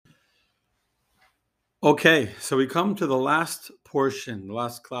Okay, so we come to the last portion, the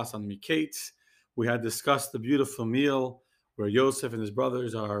last class on Miketz. We had discussed the beautiful meal where Yosef and his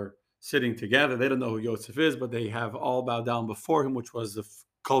brothers are sitting together. They don't know who Yosef is, but they have all bowed down before him, which was the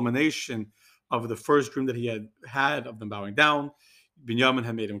culmination of the first dream that he had of them bowing down. Benyamin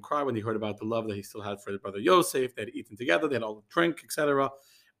had made him cry when he heard about the love that he still had for his brother Yosef. They had eaten together, they had all the drink, etc.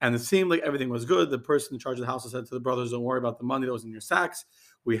 And it seemed like everything was good. The person in charge of the house said to the brothers, "Don't worry about the money that was in your sacks.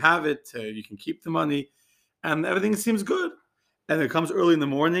 We have it. You can keep the money." And everything seems good. And it comes early in the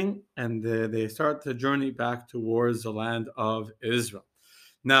morning, and they start to journey back towards the land of Israel.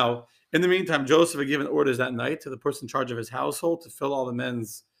 Now, in the meantime, Joseph had given orders that night to the person in charge of his household to fill all the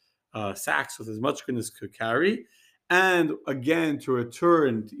men's sacks with as much goodness as could carry, and again to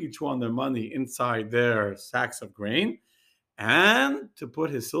return to each one their money inside their sacks of grain, and to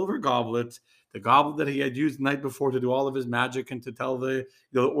put his silver goblet, the goblet that he had used the night before to do all of his magic and to tell the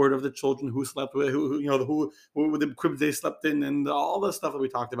order of the children who slept with, who the cribs they slept in, and all the stuff that we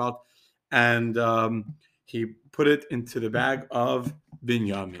talked about, and he put it into the bag of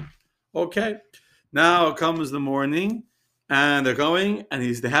Benyamin. Okay, now comes the morning, and they're going, and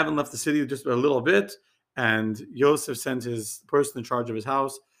they haven't left the city just a little bit, and Yosef sends his person in charge of his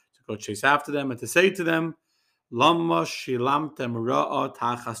house to go chase after them and to say to them, Lama shilamtem ra'a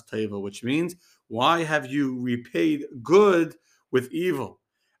tachas teva, which means, why have you repaid good with evil?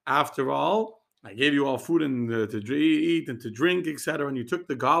 After all, I gave you all food and to eat and to drink, etc., and you took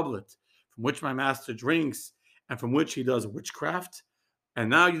the goblet from which my master drinks and from which he does witchcraft, and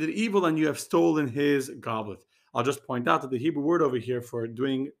now you did evil and you have stolen his goblet. I'll just point out that the Hebrew word over here for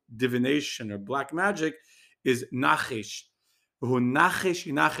doing divination or black magic is nachesh.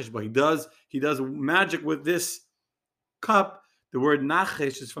 But he does magic with this cup. The word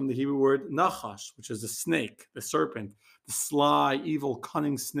nachesh is from the Hebrew word nachash, which is the snake, the serpent, the sly, evil,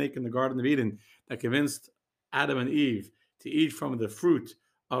 cunning snake in the Garden of Eden that convinced Adam and Eve to eat from the fruit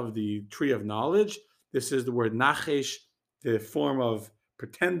of the tree of knowledge. This is the word nachesh, the form of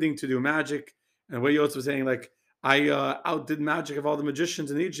pretending to do magic. And the way Yosef was saying, like, I outdid magic of all the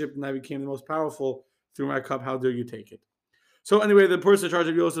magicians in Egypt, and I became the most powerful through my cup. How dare you take it? So anyway, the person in charge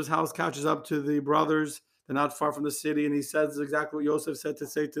of Yosef's house catches up to the brothers. They're not far from the city, and he says exactly what Yosef said to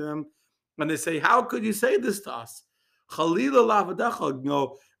say to them. And they say, how could you say this to us? Chalila la'avadecha. No,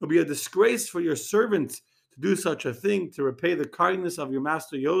 it will be a disgrace for your servants to do such a thing, to repay the kindness of your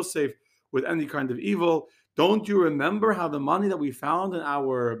master Yosef with any kind of evil. Don't you remember how the money that we found in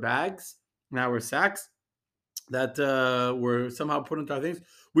our bags, in our sacks, that were somehow put into our things?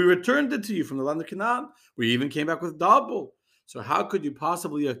 We returned it to you from the land of Canaan. We even came back with double. So how could you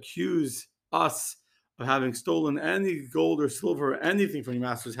possibly accuse us of having stolen any gold or silver or anything from your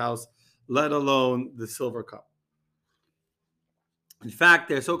master's house, let alone the silver cup? In fact,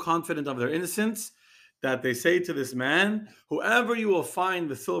 they're so confident of their innocence that they say to this man, whoever you will find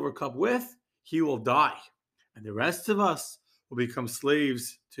the silver cup with, he will die. And the rest of us will become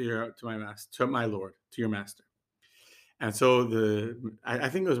slaves to my master, to my lord, to your master. And so I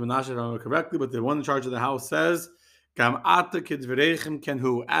think it was Menashe, if I remember correctly, but the one in charge of the house says, Gam ata kidverechem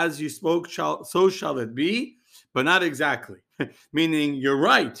kenhu, as you spoke, so shall it be, but not exactly. Meaning, you're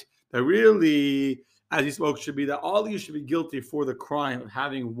right, that really, as you spoke, should be that all of you should be guilty for the crime of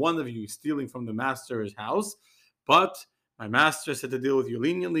having one of you stealing from the master's house, but my master said to deal with you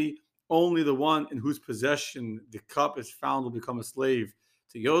leniently. Only the one in whose possession the cup is found will become a slave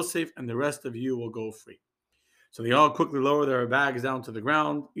to Yosef, and the rest of you will go free. So they all quickly lower their bags down to the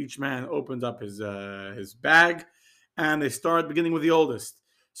ground. Each man opens up his bag, and they start beginning with the oldest.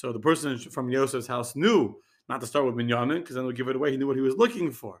 So the person from Yosef's house knew not to start with Benyamin, because then they'll give it away. He knew what he was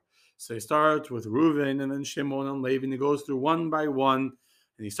looking for. So he starts with Reuven, and then Shimon and Levi, and he goes through one by one,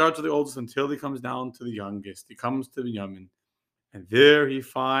 and he starts with the oldest until he comes down to the youngest. He comes to Benyamin, and there he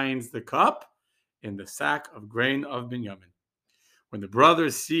finds the cup in the sack of grain of Benyamin. When the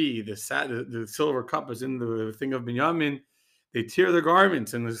brothers see the silver cup is in the thing of Benyamin, they tear their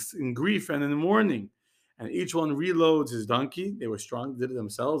garments in grief and in mourning. And each one reloads his donkey. They were strong, did it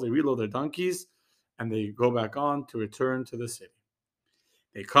themselves. They reload their donkeys, and they go back on to return to the city.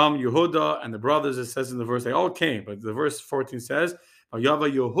 They come, Yehuda and the brothers, it says in the verse, they all came, but the verse 14 says,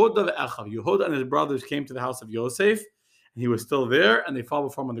 Yehuda and his brothers came to the house of Yosef, and he was still there, and they fall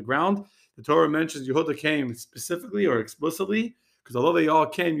before him on the ground. The Torah mentions Yehuda came specifically or explicitly, because although they all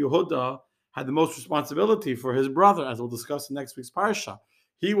came, Yehuda had the most responsibility for his brother, as we'll discuss in next week's parsha.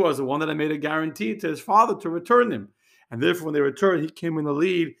 He was the one that had made a guarantee to his father to return him. And therefore, when they returned, he came in the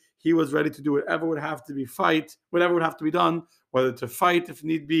lead. He was ready to do whatever would have to be done, whether to fight if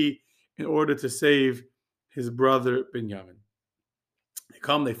need be, in order to save his brother Benyamin. They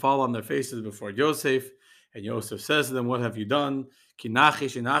come, they fall on their faces before Yosef, and Yosef says to them, "What have you done? Ki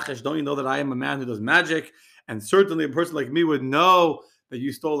nachish, inachish, don't you know that I am a man who does magic? And certainly a person like me would know that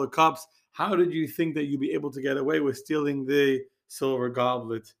you stole the cups. How did you think that you'd be able to get away with stealing the silver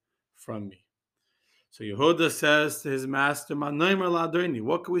goblet from me?" So Yehuda says to his master,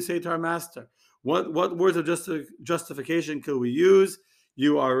 what can we say to our master? What words of justification could we use?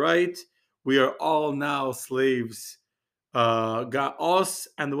 You are right. We are all now slaves. Got us,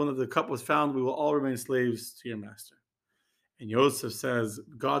 and the one that the cup was found, we will all remain slaves to your master. And Yosef says,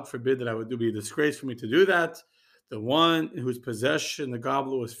 God forbid that I would be a disgrace for me to do that. The one in whose possession the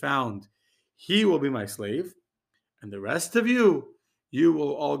goblet was found, he will be my slave. And the rest of you, you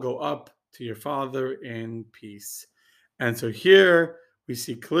will all go up to your father in peace. And so here we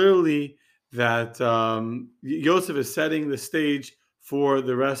see clearly that Yosef is setting the stage for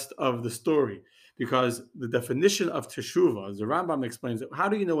the rest of the story, because the definition of teshuvah, as the Rambam explains it, how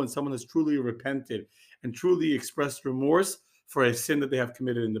do you know when someone has truly repented and truly expressed remorse for a sin that they have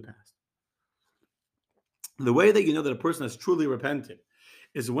committed in the past? The way that you know that a person has truly repented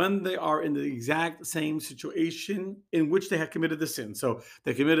is when they are in the exact same situation in which they had committed the sin. So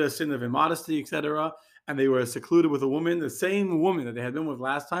they committed a sin of immodesty, etc., and they were secluded with a woman, the same woman that they had been with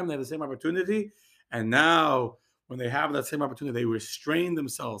last time. They had the same opportunity, and now when they have that same opportunity, they restrain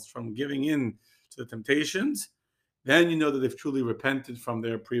themselves from giving in to the temptations. Then you know that they've truly repented from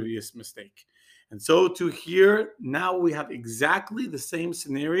their previous mistake. And so to here, now we have exactly the same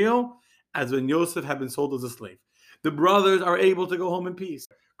scenario as when Yosef had been sold as a slave. The brothers are able to go home in peace.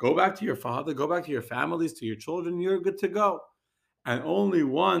 Go back to your father, go back to your families, to your children, you're good to go. And only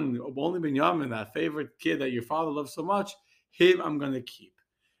Benyamin, that favorite kid that your father loves so much, him I'm going to keep.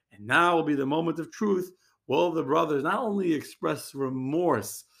 And now will be the moment of truth. Will the brothers not only express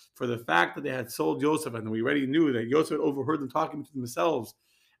remorse for the fact that they had sold Yosef, and we already knew that Yosef had overheard them talking to themselves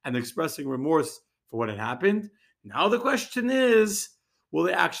and expressing remorse for what had happened. Now the question is, will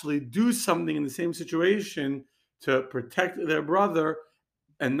they actually do something in the same situation to protect their brother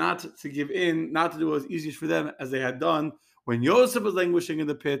and not to give in, not to do as easy for them as they had done when Yosef was languishing in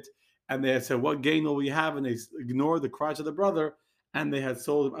the pit, and they had said, what gain will we have? And they ignored the cries of the brother, and they had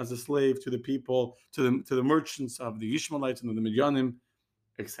sold him as a slave to the people, to the merchants of the Ishmaelites and the Midyanim,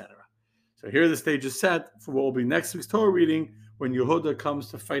 etc. So here the stage is set for what will be next week's Torah reading, when Yehuda comes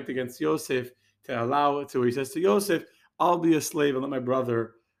to fight against Yosef, to allow it to, he says to Yosef, I'll be a slave and let my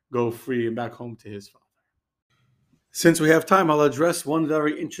brother go free and back home to his father. Since we have time, I'll address one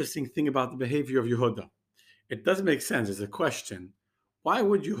very interesting thing about the behavior of Yehuda. It doesn't make sense as a question. Why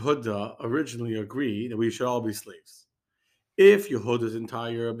would Yehuda originally agree that we should all be slaves? If Yehuda's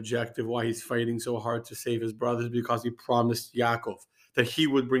entire objective, why he's fighting so hard to save his brothers, because he promised Yaakov that he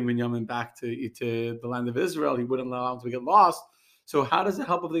would bring Benyamin back to the land of Israel, he wouldn't allow them to get lost. So how does it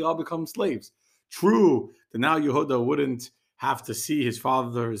help if they all become slaves? True that now Yehuda wouldn't have to see his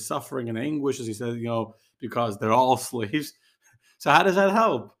father suffering and anguish, as he said, because they're all slaves. So how does that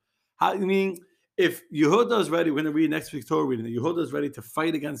help? If Yehuda is ready, we're going to read next week's Torah reading, that Yehuda is ready to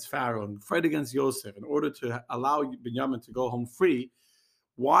fight against Pharaoh and fight against Yosef in order to allow Benyamin to go home free,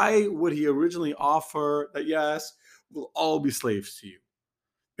 why would he originally offer that, yes, we'll all be slaves to you?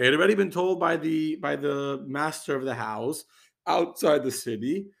 They had already been told by the master of the house outside the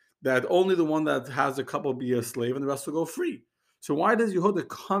city that only the one that has a couple be a slave and the rest will go free. So why does Yehuda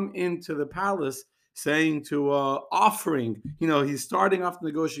come into the palace saying to offering, he's starting off the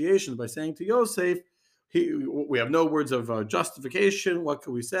negotiations by saying to Yosef, we have no words of justification. What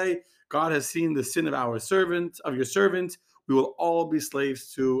can we say? God has seen the sin of your servant. We will all be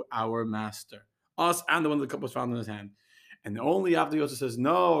slaves to our master, us and the one that the cup was found in his hand. And only after Yosef says,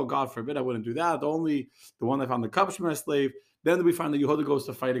 no, God forbid, I wouldn't do that. Only the one that found the cup should be my slave. Then we find that Yehuda goes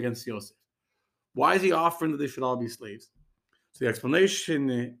to fight against Yosef. Why is he offering that they should all be slaves? So the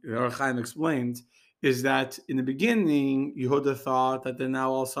explanation Ohr Chaim explains is that in the beginning, Yehuda thought that they're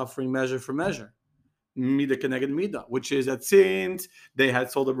now all suffering measure for measure. Mida keneged mida, which is that since they had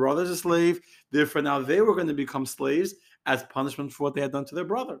sold their brother as a slave, therefore now they were going to become slaves as punishment for what they had done to their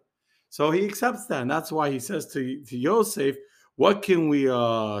brother. So he accepts that, and that's why he says to Yosef, what can we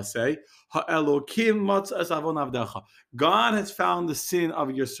say? God has found the sin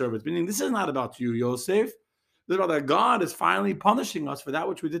of your servants. Meaning, this is not about you, Yosef. This is about that God is finally punishing us for that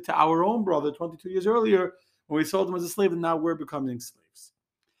which we did to our own brother 22 years earlier when we sold him as a slave, and now we're becoming slaves.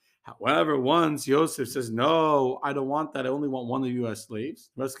 However, once Yosef says, no, I don't want that. I only want one of you as slaves.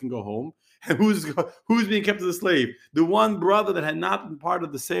 The rest can go home. And who's being kept as a slave? The one brother that had not been part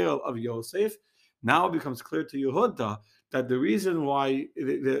of the sale of Yosef. Now it becomes clear to Yehuda that the reason why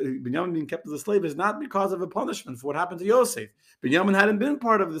Benyamin being kept as a slave is not because of a punishment for what happened to Yosef. Benyamin hadn't been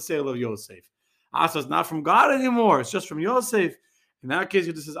part of the sale of Yosef. Asa is not from God anymore. It's just from Yosef. In that case,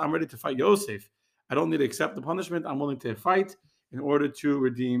 he just says, I'm ready to fight Yosef. I don't need to accept the punishment. I'm willing to fight in order to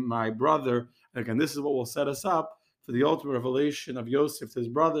redeem my brother. And again, this is what will set us up for the ultimate revelation of Yosef to his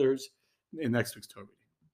brothers in next week's Torah.